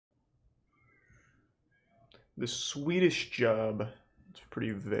The Swedish Job. It's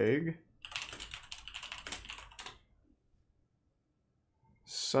pretty vague.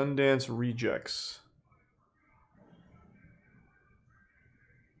 Sundance rejects.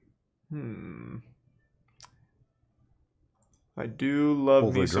 I do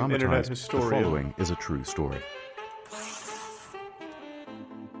love me some internet historian. The following is a true story.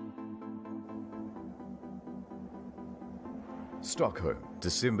 Stockholm,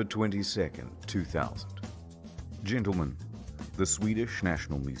 December 22nd, 2000. Gentlemen, the Swedish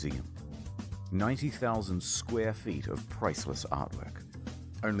National Museum. 90,000 square feet of priceless artwork.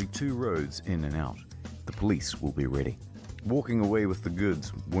 Only 2 roads in and out. The police will be ready. Walking away with the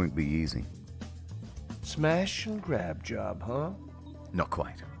goods won't be easy. Smash and grab job, huh? Not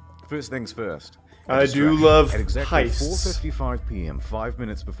quite. First things first. I do love at exactly heists. 4:55 p.m., 5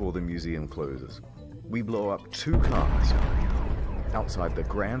 minutes before the museum closes, we blow up 2 cars outside the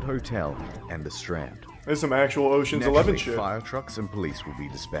Grand Hotel and the Strand. There's some actual Ocean's 11 shit. Fire trucks and police will be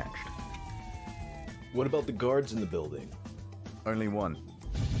dispatched. What about the guards in the building? Only one.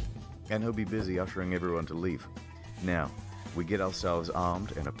 And he'll be busy ushering everyone to leave. Now, we get ourselves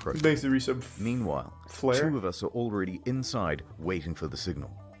armed and approach. Thanks to resub. Meanwhile, Flare? 2 of us are already inside waiting for the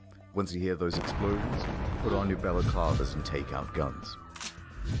signal. Once you hear those explosions, put on your balaclavas and take out guns.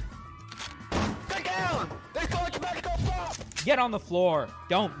 Get down! There's going to go pop! Get on the floor.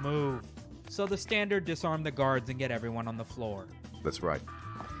 Don't move. So the standard disarm the guards and get everyone on the floor. That's right.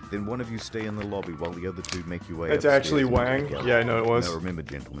 Then one of you stay in the lobby while the other 2 make your way That's upstairs actually and Wang. together. Yeah, I know it was. Now remember,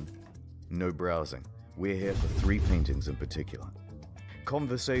 gentlemen, no browsing. We're here for 3 paintings in particular.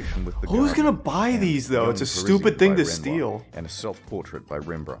 Conversation with the Who's guard, gonna buy these though? It's a Young stupid Parisi thing by to Renoir, steal. and a self-portrait by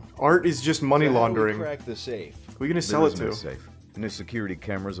Rembrandt. Art is just money So how do we laundering. crack the safe? Who are you gonna There sell it is no to? safe. No security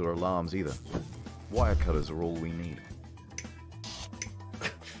cameras or alarms either. Wire cutters are all we need.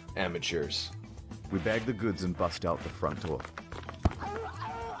 Amateurs. We bag the goods and bust out the front door.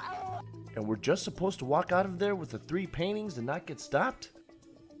 And we're just supposed to walk out of there with the 3 paintings and not get stopped?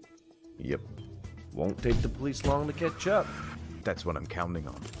 Yep, Won't take the police long to catch up. that's what I'm counting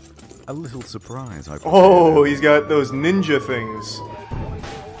on. A little surprise, I Oh, he's got those ninja things.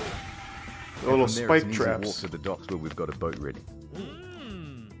 The little From there, spike it's an easy walk traps. to the docks where we've got a boat ready.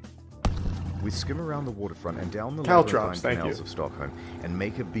 We skim around the waterfront and down the Caltrops, labyrinthine thank canals you. of Stockholm and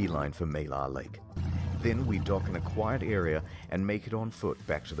make a beeline for Mälar Lake. Then we dock in a quiet area and make it on foot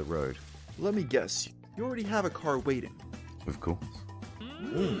back to the road. Let me guess, you already have a car waiting. Of course.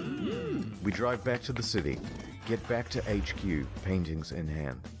 We drive back to the city, get back to HQ, paintings in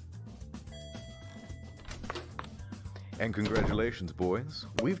hand. And congratulations, boys.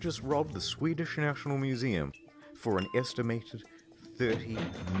 We've just robbed the Swedish National Museum for an estimated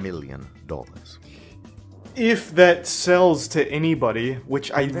 $30 million. If that sells to anybody,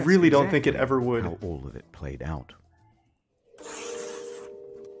 which I That's really don't think it exactly ever would. how all of it played out.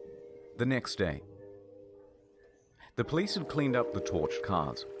 The next day, the police had cleaned up the torched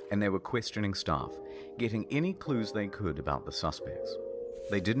cars, and they were questioning staff, getting any clues they could about the suspects.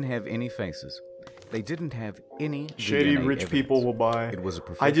 They didn't have any faces. They didn't have any Shady DNA rich evidence. people will buy. It was a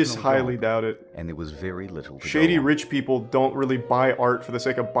I just professional highly job, doubt it. and there was very little to Shady go on. rich people don't really buy art for the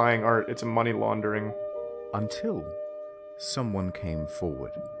sake of buying art. It's money laundering. Until someone came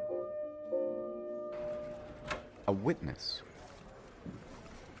forward. A witness.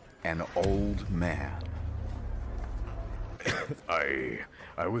 An old man.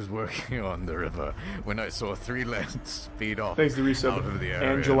 I was working on the river when I saw 3 lads speed off Thanks to resub. out of the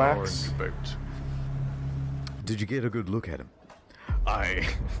area in an Angelax. orange boat. Did you get a good look at him?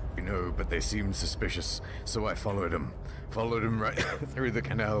 But they seemed suspicious, so I followed him right through the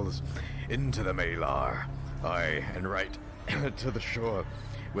canals, into the Mälar, and right to the shore,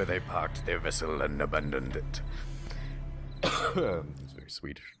 where they parked their vessel and abandoned it. It's very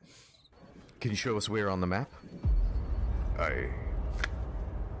Swedish. Can you show us where on the map?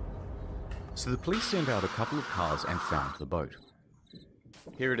 So the police sent out a couple of cars and found the boat.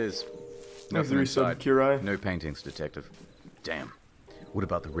 Here it is. Nothing resub, inside. Kurai. No paintings, detective. Damn. What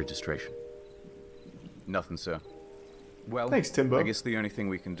about the registration? Nothing, sir. Well, Thanks, Timbo. I guess the only thing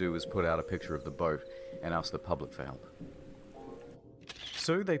we can do is put out a picture of the boat and ask the public for help.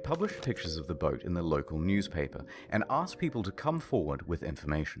 So they published pictures of the boat in the local newspaper and asked people to come forward with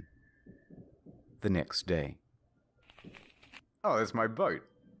information. The next day. Oh, that's my boat.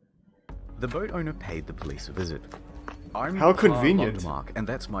 The boat owner paid the police a visit. I'm How Carl convenient. Londemark, and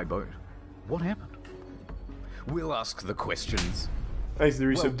that's my boat. What happened? We'll ask the questions. Thanks to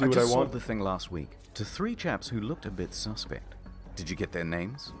resub. Do I what I just sold want. the thing last week to 3 chaps who looked a bit suspect. Did you get their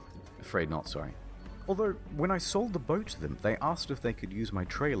names? Afraid not, sorry. Although, when I sold the boat to them, they asked if they could use my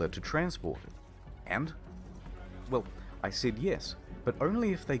trailer to transport it. And Well, I said yes, but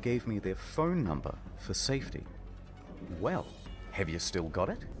only if they gave me their phone number for safety. Well, have you still got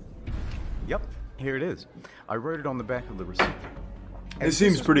it? Yep, here it is. I wrote it on the back of the receipt. It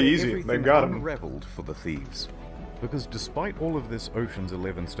seems pretty easy. They've got him. Unraveled for the thieves. Because despite all of this Ocean's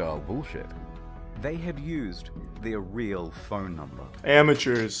 11 style bullshit, they had used their real phone number.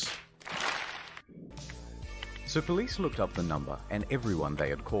 Amateurs. So police looked up the number and everyone they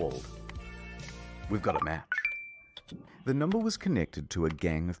had called. We've got a match. The number was connected to a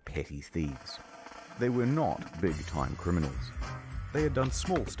gang of petty thieves. They were not big-time criminals. They had done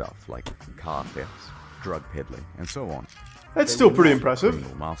small stuff like car thefts, drug peddling, and so on. That's still pretty impressive.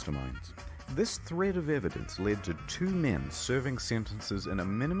 Criminal masterminds. This thread of evidence led to 2 men serving sentences in a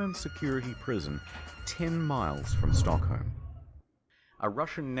minimum security prison 10 miles from Stockholm. A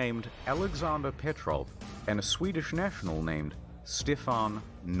Russian named Alexander Petrov and a Swedish national named Stefan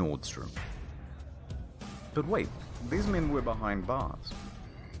Nordstrom. But wait, these men were behind bars.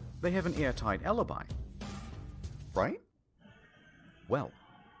 They have an airtight alibi, right? Well,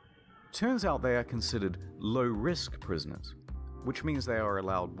 turns out they are considered low-risk prisoners, which means they are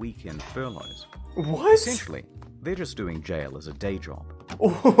allowed weekend furloughs. What? Essentially, they're just doing jail as a day job.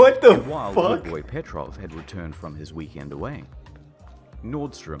 What the And while fuck? good boy Petrov had returned from his weekend away,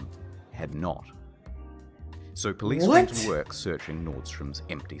 Nordstrom had not. So police went to work searching Nordstrom's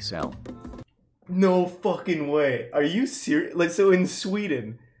empty cell. No fucking way. Are you serious? Like, so in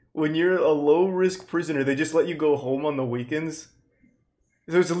Sweden, when you're a low-risk prisoner, they just let you go home on the weekends?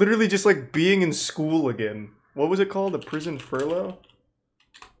 So it's literally just like being in school again. What was it called? A prison furlough?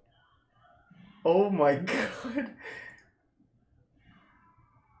 Oh my god.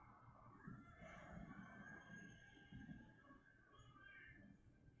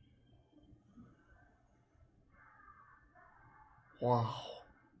 Wow.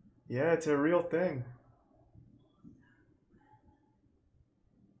 Yeah, it's a real thing.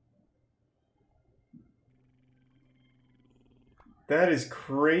 That is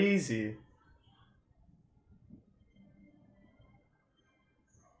crazy.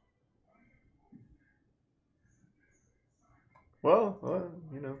 Well,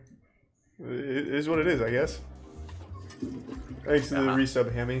 you know, it is what it is, I guess. Thanks to the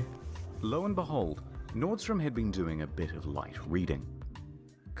resub, Hammy. Lo and behold, Nordstrom had been doing a bit of light reading.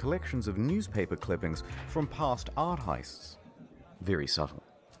 Collections of newspaper clippings from past art heists. Very subtle.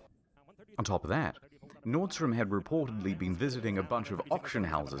 On top of that, Nordstrom had reportedly been visiting a bunch of auction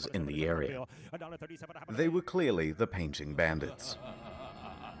houses in the area. They were clearly the painting bandits.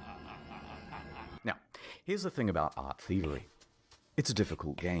 Now, here's the thing about art thievery. It's a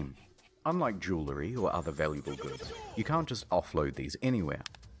difficult game. Unlike jewelry or other valuable goods, you can't just offload these anywhere.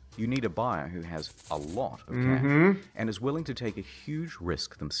 You need a buyer who has a lot of cash and is willing to take a huge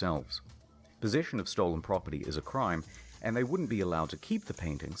risk themselves. Possession of stolen property is a crime, and they wouldn't be allowed to keep the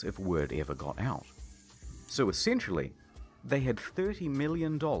paintings if word ever got out. So essentially, they had $30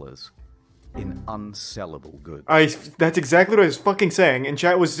 million in unsellable goods. That's exactly what I was fucking saying, and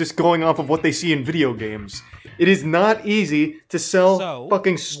chat was just going off of what they see in video games. It is not easy to sell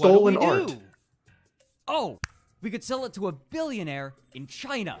fucking stolen art. Oh, we could sell it to a billionaire in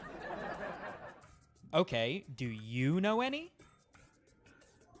China. Okay, do you know any?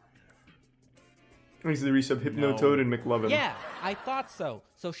 Thanks to the resub Hypnotoad and McLovin. Yeah, I thought so.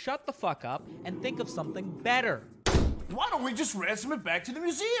 So shut the fuck up and think of something better. Why don't we just ransom it back to the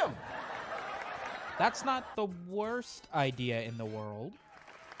museum? That's not the worst idea in the world.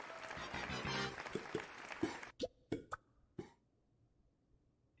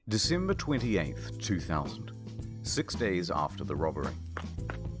 December 28th, 2000. 6 days after the robbery.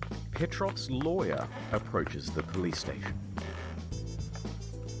 Petrov's lawyer approaches the police station.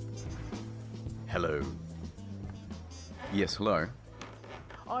 Hello. Yes, hello.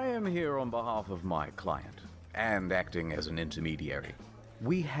 I am here on behalf of my client, and acting as an intermediary.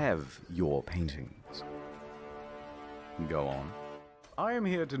 We have your paintings. Go on. I am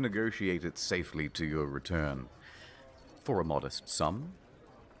here to negotiate it safely to your return. For a modest sum.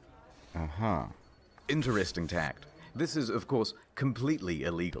 Uh-huh. Interesting tact. This is, of course, completely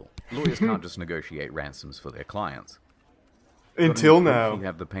illegal. Lawyers can't just negotiate ransoms for their clients. Until now. You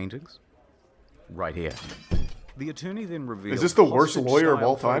have the paintings? Right here. The attorney then revealed Is this the worst lawyer of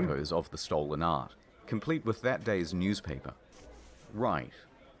all time? photos of the stolen art, complete with that day's newspaper. Right.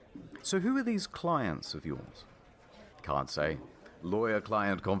 So who are these clients of yours? Can't say.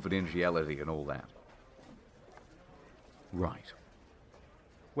 Lawyer-client confidentiality and all that. Right.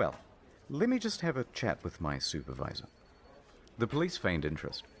 Well, let me just have a chat with my supervisor. The police feigned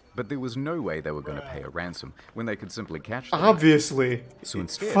interest. But there was no way they were going to pay a ransom when they could simply catch them. Obviously. So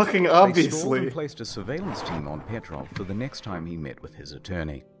instead, Fucking they stalled obviously. and placed a surveillance team on Petrov for the next time he met with his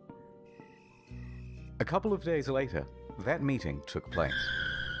attorney. A couple of days later, that meeting took place.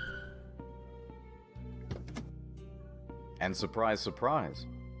 And surprise, surprise,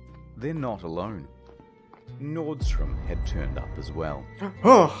 they're not alone. Nordstrom had turned up as well.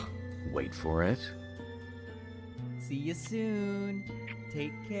 Oh. Wait for it. See you soon.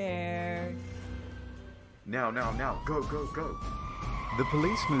 Take care. Now, go, go, go. The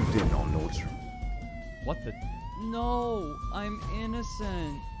police moved in on Nordstrom. What the? No, I'm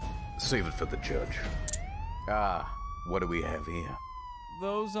innocent. Save it for the judge. Ah, what do we have here?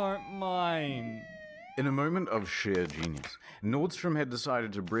 Those aren't mine. In a moment of sheer genius, Nordstrom had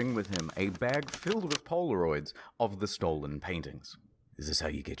decided to bring with him a bag filled with Polaroids of the stolen paintings. Is this how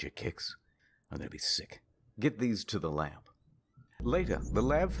you get your kicks? I'm gonna be sick. Get these to the lab. Later, the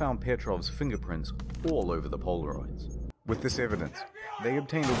lab found Petrov's fingerprints all over the Polaroids. With this evidence, they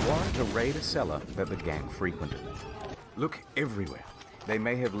obtained a warrant to raid a cellar that the gang frequented. Look everywhere. They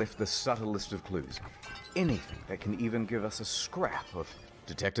may have left the subtlest of clues. Anything that can even give us a scrap of...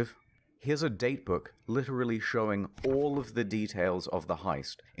 Detective? Here's a date book literally showing all of the details of the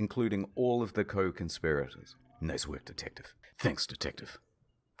heist, including all of the co-conspirators. Nice work, Detective. Thanks, Detective.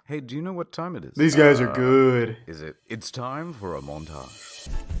 Hey, do you know what time it is? These guys are good. Is it? It's time for a montage.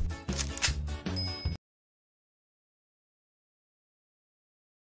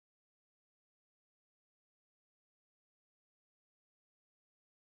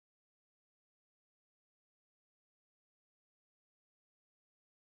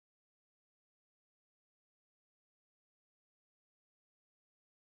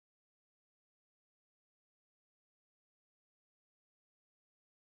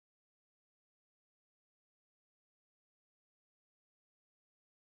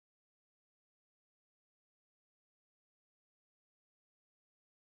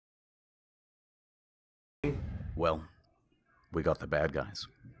 Well, we got the bad guys.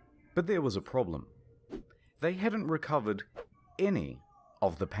 But there was a problem. They hadn't recovered any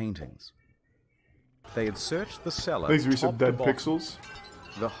of the paintings. They had searched the cellar, These are some top to dead bottom, pixels.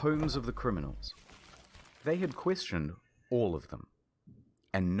 the homes of the criminals. They had questioned all of them,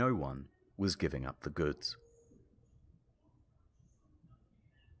 and no one was giving up the goods.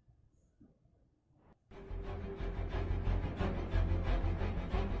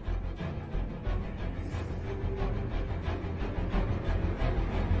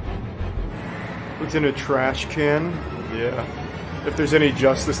 It's in a trash can. Yeah. If there's any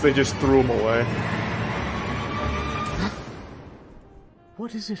justice, they just threw them away.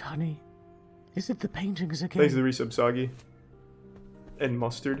 What is it, honey? Is it the paintings again? Thanks to the resub, Soggy. And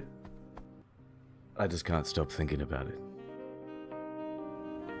mustard. I just can't stop thinking about it.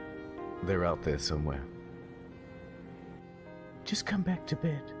 They're out there somewhere. Just come back to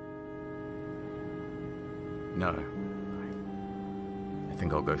bed. No. I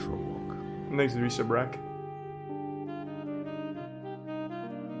think I'll go for a walk. Thanks to the resub, Rack.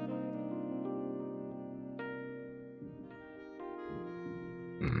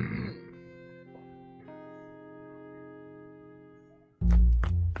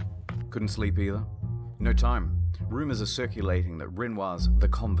 Couldn't sleep either. No time. Rumors are circulating that Renoir's The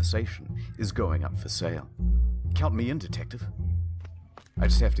Conversation is going up for sale. Count me in, detective. I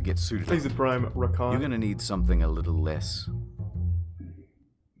just have to get suited Thanks to up. the Prime, Rakan. You're gonna need something a little less...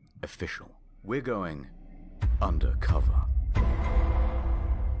 official. We're going undercover.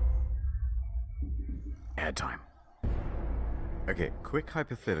 Ad time. Okay, quick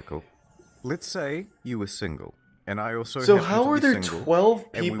hypothetical. Let's say you were single, and I also So happen how to are be there single, 12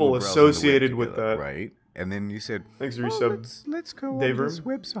 and we people were browsing the web associated with together, that? right? And then you said, Thanks for "Oh, resub. let's go on Divert. this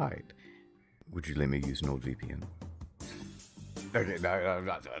website. Would you let me use NordVPN? Okay, no, I'm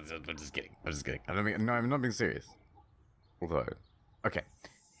just kidding. I'm just kidding. I'm not being serious. Although, okay,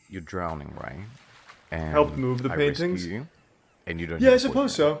 you're drowning, right? And Helped move the I paintings? rescue you, and you don't. Yeah, have I a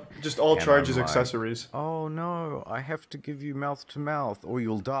suppose boyfriend. so. Just all And charges I'm like, accessories. Oh no, I have to give you mouth to mouth or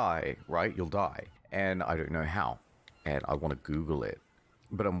you'll die, right? You'll die. And I don't know how. And I want to Google it.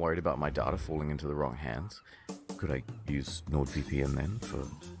 But I'm worried about my data falling into the wrong hands. Could I use NordVPN then for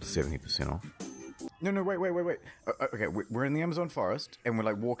 70% off? No, wait. Okay, we're in the Amazon forest and we're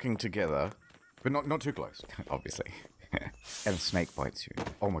like walking together, but not too close, obviously. And a snake bites you.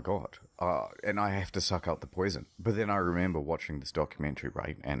 Oh my god. And I have to suck out the poison. But then I remember watching this documentary,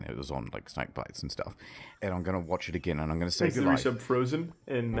 right? And it was on like snake bites and stuff. And I'm going to watch it again and I'm going to save Thanks to your the life. resub, Frozen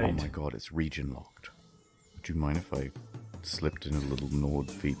and Oh Night. my god, it's region locked. Would you mind if I slipped in a little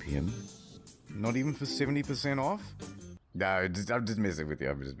NordVPN? Not even for 70% off? No, I'm just messing with you.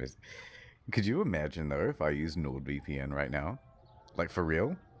 I'm just messing. Could you imagine though if I use NordVPN right now, like for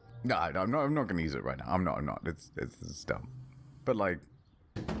real? No, I'm not gonna use it right now. I'm not. It's dumb. But like,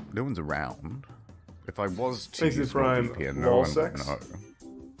 no one's around. If I was to use NordVPN, no one would know.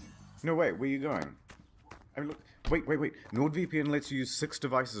 No, wait. Where are you going? I mean, look. Wait. NordVPN lets you use 6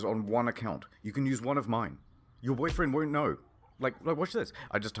 devices on one account. You can use one of mine. Your boyfriend won't know. Like, watch this.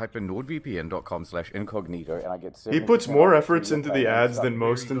 I just type in nordvpn.com/incognito and I get 7. He puts more efforts into the ads than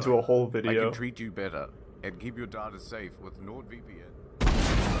most into a whole video. I can treat you better and keep your data safe with NordVPN.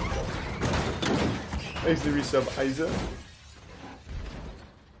 Thanks to resub Isa.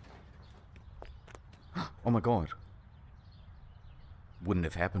 Oh my god. Wouldn't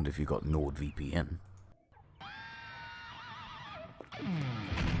have happened if you got NordVPN.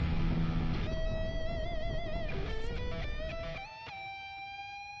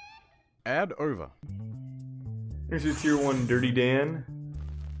 Ad over. Here's your tier 1 Dirty Dan.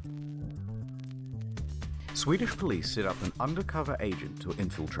 Swedish police set up an undercover agent to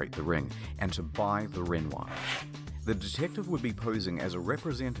infiltrate the ring and to buy the Renoir. The detective would be posing as a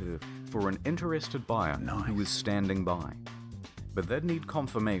representative for an interested buyer who was standing by. But they'd need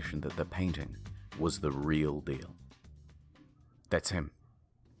confirmation that the painting was the real deal. That's him.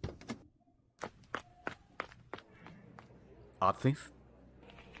 Art thief?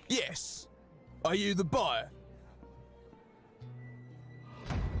 Yes. Are you the buyer?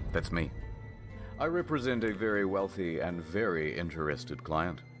 That's me. I represent a very wealthy and very interested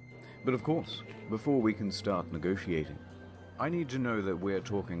client. But of course, before we can start negotiating, I need to know that we're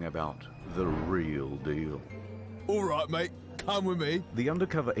talking about the real deal. All right, mate. Come with me. The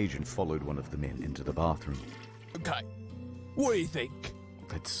undercover agent followed one of the men into the bathroom. Okay. What do you think?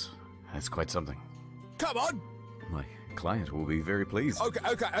 That's quite something. Come on. My client will be very pleased.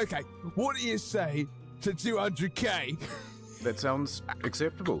 Okay. What do you say to 200k? That sounds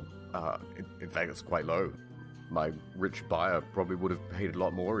acceptable. In fact, it's quite low. My rich buyer probably would have paid a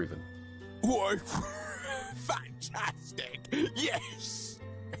lot more even. Whoa. Fantastic. Yes.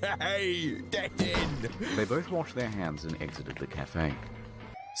 Hey, get in. They both washed their hands and exited the cafe.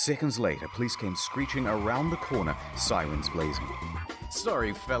 Seconds later, police came screeching around the corner, sirens blazing.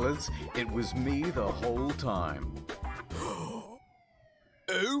 Sorry, fellas, it was me the whole time.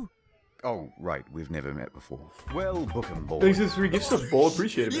 Who? Oh, right, we've never met before. Well, book 'em, boy. Thanks to 3 gift subs, Bull.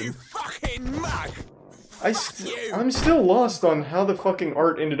 Appreciate it, You man. fucking mug. I'm still lost on how the fucking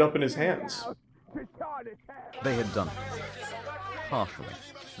art ended up in his hands. They had done it. Partially.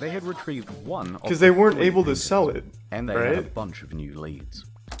 They had retrieved one of Because they weren't 3 able to paintings, sell it, and they had a right? bunch of new leads.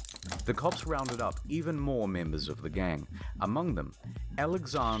 The cops rounded up even more members of the gang, among them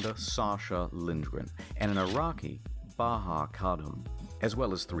Alexander Sasha Lindgren and an Iraqi, Baha Kadhum, as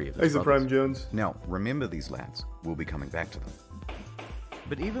well as 3 of his Thanks to brothers. Prime Jones. Now, remember these lads. We'll be coming back to them.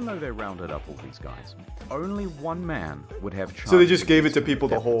 But even though they rounded up all these guys, only one man would have charge. So they just gave it to people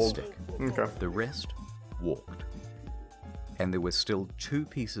to that would hold. stick. Okay. The rest walked. And there were still 2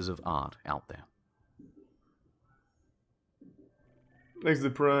 pieces of art out there. Thanks to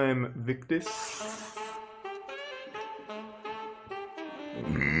Prime Victus.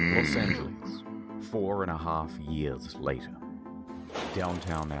 Los Angeles, 4.5 years later.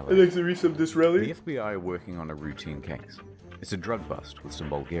 Downtown LA. Thanks to resub this The rally. FBI are working on a routine case. It's a drug bust with some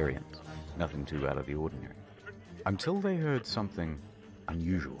Bulgarians. Nothing too out of the ordinary. Until they heard something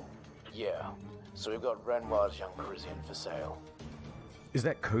unusual. Yeah, so we've got Renoir's young Parisian for sale. Is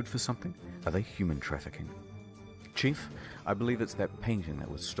that code for something? Are they human trafficking? Chief, I believe it's that painting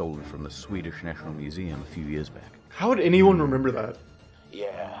that was stolen from the Swedish National Museum a few years back. How would anyone remember that?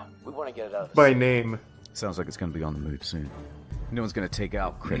 Yeah, we want to get it out of the By city. name. Sounds like it's going to be on the move soon. No one's going to take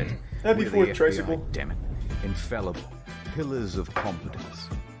our credit. Happy We're the 4th, FBI, Tricycle. Damn it. Infallible. Pillars of competence.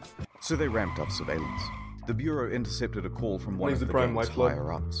 So they ramped up surveillance. The Bureau intercepted a call from one When's of the the Prime gang's Life Club?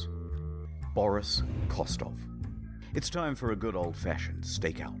 higher-ups. Boris Kostov. It's time for a good old-fashioned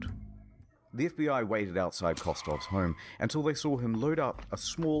stakeout. The FBI waited outside Kostov's home until they saw him load up a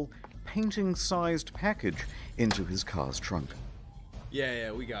small, painting-sized package into his car's trunk.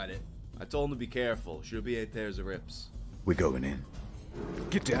 Yeah, we got it. I told him to be careful. Should be 8 pairs of rips. We're going in.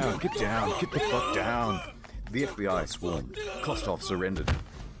 Get down, get the fuck down. The FBI swarmed. Kostov surrendered.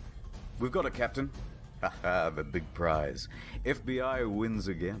 We've got it, Captain. Haha, the big prize. FBI wins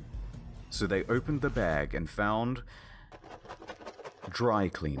again. So they opened the bag and found dry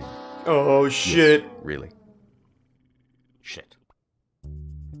cleaning. Oh shit. Yes, really. Shit.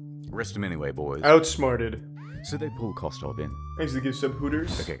 Arrest him anyway, boys. Outsmarted. So they pull Kostov in. Thanks to give sub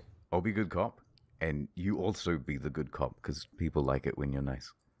Hooters. Okay, I'll be good cop, and you also be the good cop, because people like it when you're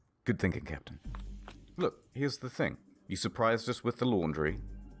nice. Good thinking, Captain. Look, here's the thing. You surprised us with the laundry.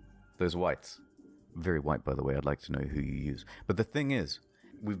 Those whites. Very white, by the way. I'd like to know who you use. But the thing is,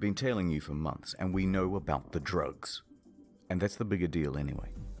 we've been tailing you for months, and we know about the drugs. And that's the bigger deal anyway.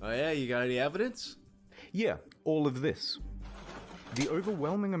 Oh yeah, you got any evidence? Yeah, all of this. The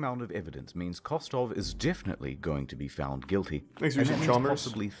overwhelming amount of evidence means Kostov is definitely going to be found guilty. Thanks, and that means Chalmers.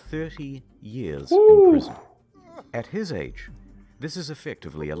 possibly 30 years in prison. At his age, this is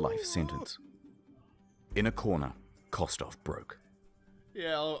effectively a life sentence. In a corner, Kostov broke.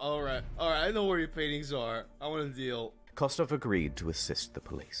 Yeah, alright. Alright, I know where your paintings are. I want a deal. Kostov agreed to assist the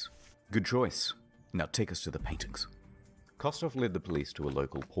police. Good choice. Now take us to the paintings. Kostov led the police to a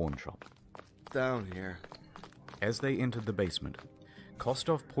local pawn shop. Down here. As they entered the basement,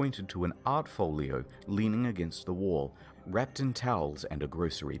 Kostov pointed to an art folio leaning against the wall, wrapped in towels and a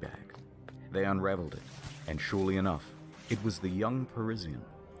grocery bag. They unraveled it, and surely enough, it was the young Parisian.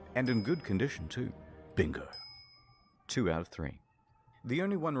 And in good condition, too. Bingo. 2 out of 3. The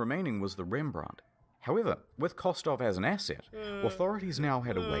only one remaining was the Rembrandt. However, with Kostov as an asset, authorities now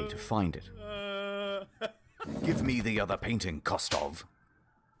had a way to find it. Give me the other painting, Kostov.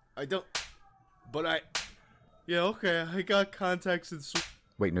 I don't... But I... Yeah, okay, I got contacts in Sweden.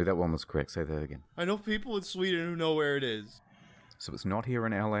 Wait, no, that one was correct. Say that again. I know people in Sweden who know where it is. So it's not here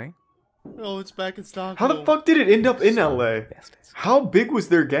in LA? No, it's back in Stockholm. How the fuck did it end up in LA? Bastards. How big was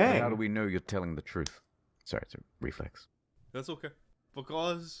their gang? How do we know you're telling the truth? Sorry, it's a reflex. That's okay.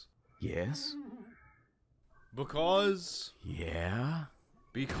 Because... Yes? Because... Yeah?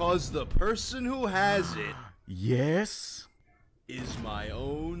 Because the person who has it Yes? is my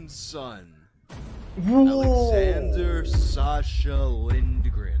own son. Whoa. Alexander Sasha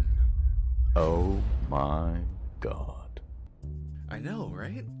Lindgren. Oh my god. I know,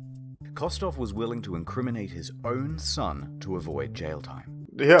 right? Kostov was willing to incriminate his own son to avoid jail time.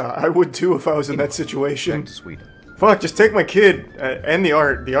 Yeah, I would too if I was in that situation. Back to Sweden. Fuck, just take my kid and the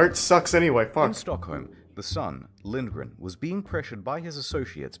art. The art sucks anyway. In Fuck. Stockholm, the son, Lindgren, was being pressured by his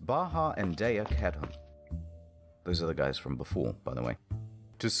associates Baha and Dea Kadham. Those are the guys from before, by the way.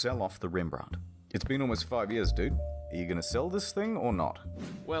 To sell off the Rembrandt. It's been almost 5 years, dude. Are you gonna sell this thing or not?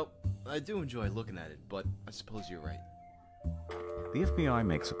 Well, I do enjoy looking at it, but I suppose you're right. The FBI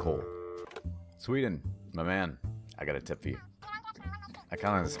makes a call. Sweden, my man, I got a tip for you. I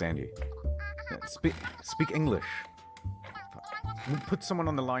can't understand you. Speak English. We'll put someone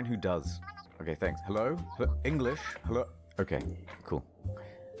on the line who does. Okay, thanks. Hello? English? Hello? Okay, cool.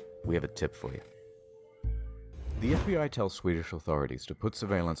 We have a tip for you. The FBI tells Swedish authorities to put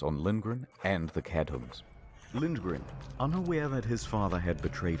surveillance on Lindgren and the Kadhams. Lindgren, unaware that his father had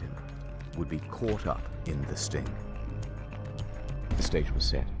betrayed him, would be caught up in the sting. The stage was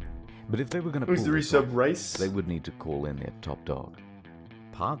set. But if they were going to pull this off, Rice? they would need to call in their top dog.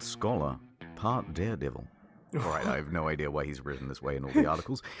 Part scholar, part daredevil. Alright, I have no idea why he's written this way in all the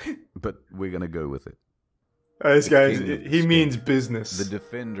articles, but we're going to go with it. This guy, King of he Spain, means business. The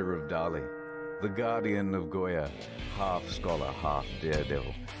defender of Dali, the guardian of Goya, half scholar, half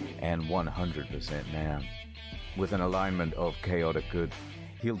daredevil, and 100% man. With an alignment of chaotic good,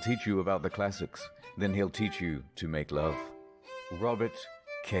 he'll teach you about the classics, then he'll teach you to make love. Robert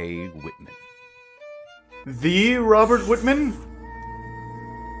K. Whitman. The Robert Whitman?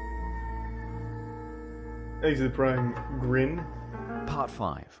 Exit Prime Grin. Part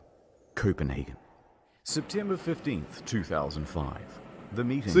 5. Copenhagen. September 15th, 2005. The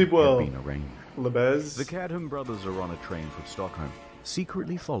meeting Sleep well, had been arranged. Lebez. The Kadham brothers are on a train from Stockholm,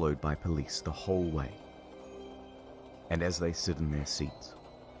 secretly followed by police the whole way. And as they sit in their seats,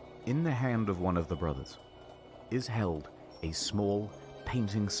 in the hand of one of the brothers is held a small,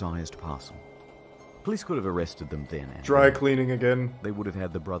 painting-sized parcel. Police could have arrested them then and Dry there. cleaning again. They would have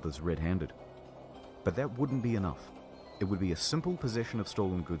had the brothers red-handed. But that wouldn't be enough. It would be a simple possession of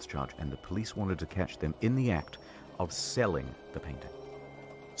stolen goods charge, and the police wanted to catch them in the act of selling the painting.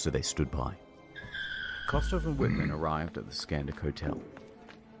 So they stood by. Kostov and Whitman arrived at the Scandic Hotel.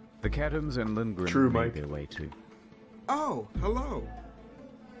 The Kadhams and Lindgren True, made Mike. their way too. Oh, hello.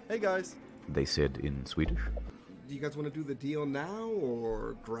 Hey guys. They said in Swedish. Do you guys want to do the deal now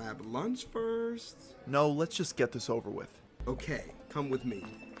or grab lunch first? No, let's just get this over with. Okay, come with me.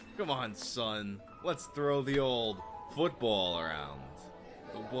 Come on, son. Let's throw the old football around.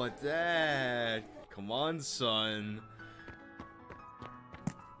 But Dad, come on, son.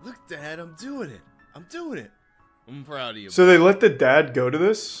 Look, Dad, I'm doing it. I'm doing it. I'm proud of you. So they let the dad go to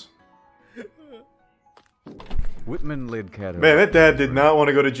this? Whitman led Kadham. Man, that dad did not want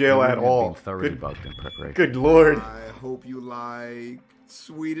to go to jail at all. Thoroughly Good, bugged in preparation. good lord. I hope you like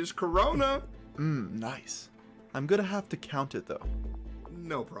Swedish Corona. Nice. I'm gonna have to count it though.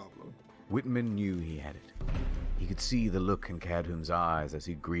 No problem. Whitman knew he had it. He could see the look in Cadhum's eyes as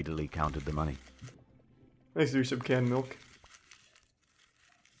he greedily counted the money. Nice, there's some canned milk.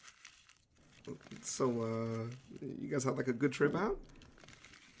 So, you guys had like a good trip out?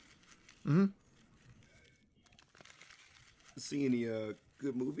 Mm-hmm. See any,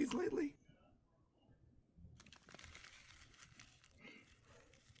 good movies lately?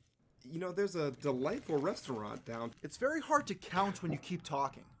 You know, there's a delightful restaurant down. It's very hard to count when you keep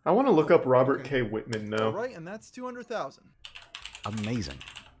talking. I want to look up Robert K. Whitman now. All right, and that's 200,000. Amazing.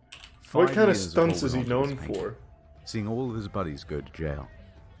 What 5 kind of years stunts is he holding on to known this painting, for? Seeing all of his buddies go to jail.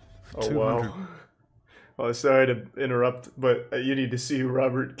 For Oh, wow. 200 Oh, sorry to interrupt, but you need to see who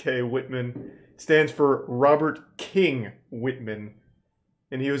Robert K. Whitman stands for. Robert King Whitman.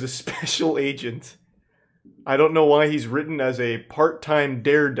 And he was a special agent. I don't know why he's written as a part-time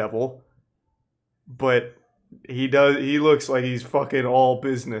daredevil, but he looks like he's fucking all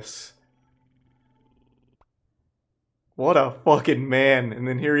business. What a fucking man. And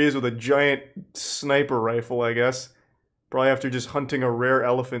then here he is with a giant sniper rifle, I guess. Probably after just hunting a rare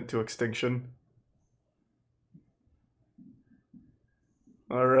elephant to extinction.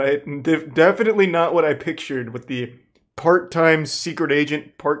 Alright, definitely not what I pictured with the part-time secret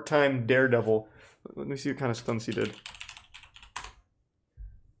agent, part-time daredevil. Let me see what kind of stunts he did.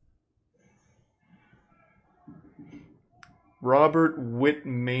 Robert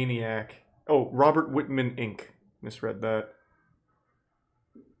Whitmaniac. Oh, Robert Whitman Inc. Misread that.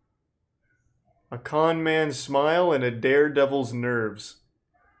 A con man's smile and a daredevil's nerves.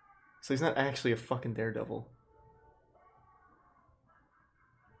 So he's not actually a fucking daredevil.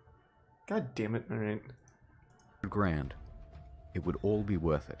 God damn it. Alright. grand. It would all be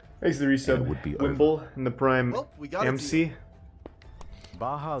worth it. Thanks to the resub. And it would be Wimble over. in the Prime Well, we got MC.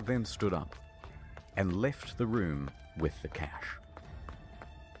 Baha then stood up and left the room with the cash.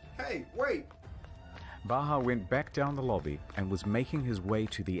 Hey, wait! Baha went back down the lobby and was making his way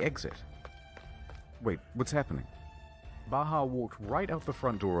to the exit. Wait, what's happening? Baha walked right out the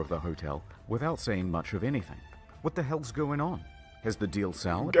front door of the hotel without saying much of anything. What the hell's going on? Has the deal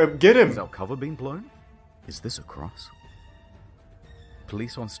soured? Get him! Has our cover been blown? Is this a cross?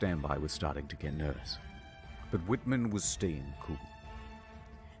 Police on standby were starting to get nervous, but Whitman was staying cool.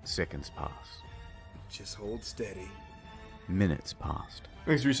 Seconds passed. Just hold steady. Minutes passed.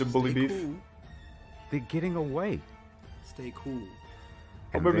 Thanks for some bully Stay beef. cool. They're getting away. Stay cool.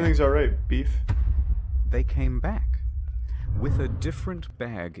 Hope everything's alright, beef. They came back with a different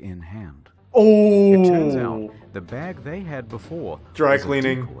bag in hand. Oh! It turns out the bag they had before Dry was a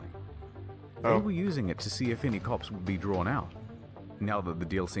cleaning. decoy. Oh. They were using it to see if any cops would be drawn out. Now that the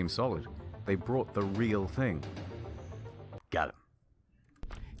deal seemed solid, they brought the real thing. Got him.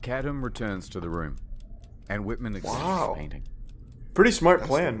 Cadham returns to the room, and Whitman examines the painting. Pretty smart That's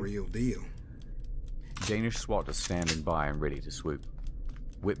plan. the real deal. Danish SWAT is standing by and ready to swoop.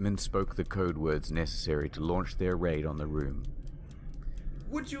 Whitman spoke the code words necessary to launch their raid on the room.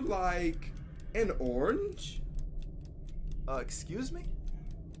 Would you like an orange? Excuse me?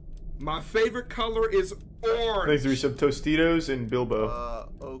 My favorite color is orange. Thanks for resub Tostitos and Bilbo.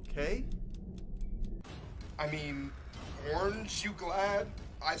 Okay. I mean, orange, you glad?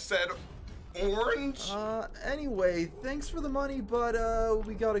 I said orange? Anyway, thanks for the money, but,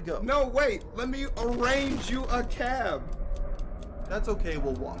 we gotta go. No, wait, let me arrange you a cab. That's okay,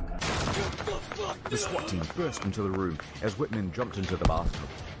 we'll walk. The SWAT team burst into the room as Whitman jumped into the bathtub,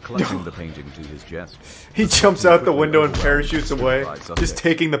 clutching the painting to his chest. He jumps out the window and parachutes away, just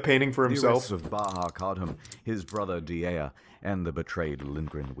taking the painting for The himself. arrests of Baha Cadham, his brother Diea, and the betrayed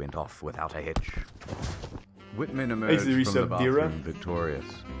Lindgren went off without a hitch. Whitman emerged the from the resub Dira. bathroom victorious.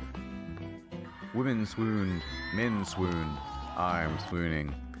 Women swooned, men swooned, I'm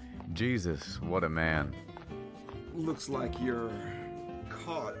swooning. Jesus, what a man. Looks like you're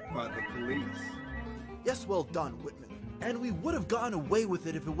caught by the police. Yes, well done, Whitman. And we would have gotten away with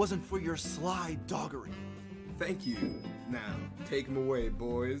it if it wasn't for your sly doggery. Thank you. Now, take him away,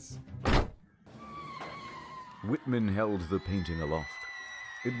 boys. Whitman held the painting aloft.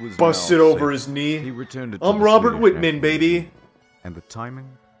 It was Busted now over safe. his knee. He returned it to I'm the Robert Swedish Whitman, National baby. Museum, and the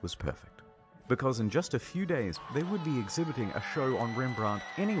timing was perfect. Because in just a few days, they would be exhibiting a show on Rembrandt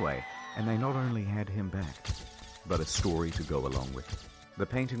anyway, and they not only had him back, but a story to go along with it. The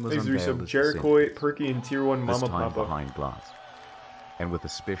painting was Thanks for unveiled resub as Jericho, the Perky, and Tier 1 this Mama time Papa. behind glass, and with a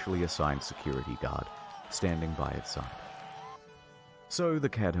specially assigned security guard standing by its side. So the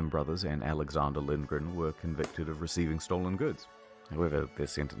Cadham brothers and Alexander Lindgren were convicted of receiving stolen goods. However, their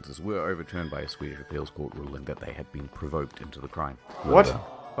sentences were overturned by a Swedish appeals court ruling that they had been provoked into the crime. What?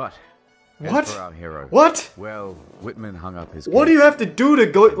 But What? as for our hero, What? well, Whitman hung up his What do case, you have to do to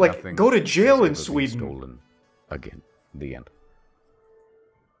go, and like, nothing go to jail has in ever been Sweden? stolen again. The end.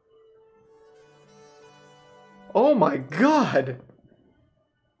 Oh my god!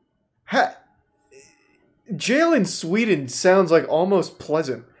 Jail in Sweden sounds like almost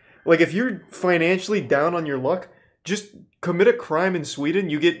pleasant. Like if you're financially down on your luck, just commit a crime in Sweden,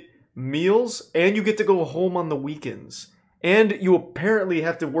 you get meals, and you get to go home on the weekends. And you apparently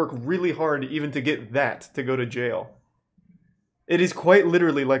have to work really hard even to get that, to go to jail. It is quite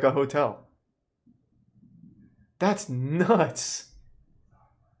literally like a hotel. That's nuts.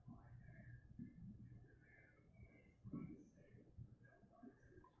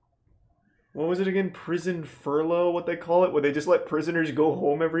 What was it again? Prison furlough, what they call it? Where they just let prisoners go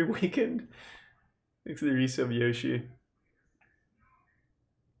home every weekend? Thanks to the resub, Yoshi.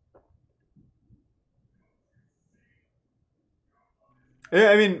 Yeah,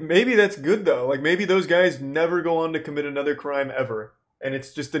 I mean, maybe that's good though. Like, maybe those guys never go on to commit another crime ever. And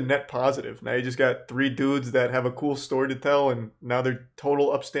it's just a net positive. Now you just got 3 dudes that have a cool story to tell, and now they're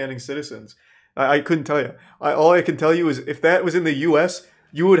total upstanding citizens. I couldn't tell you. All I can tell you is if that was in the US,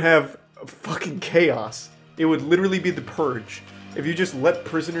 you would have fucking chaos. It would literally be the purge. If you just let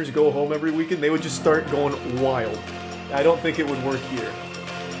prisoners go home every weekend, they would just start going wild. I don't think it would work here.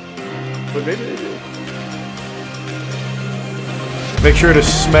 But maybe they do. Make sure to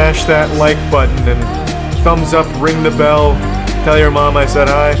smash that like button and thumbs up, ring the bell, tell your mom I said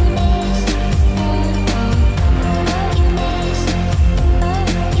hi.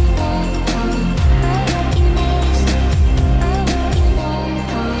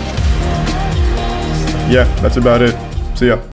 Yeah, that's about it. See ya.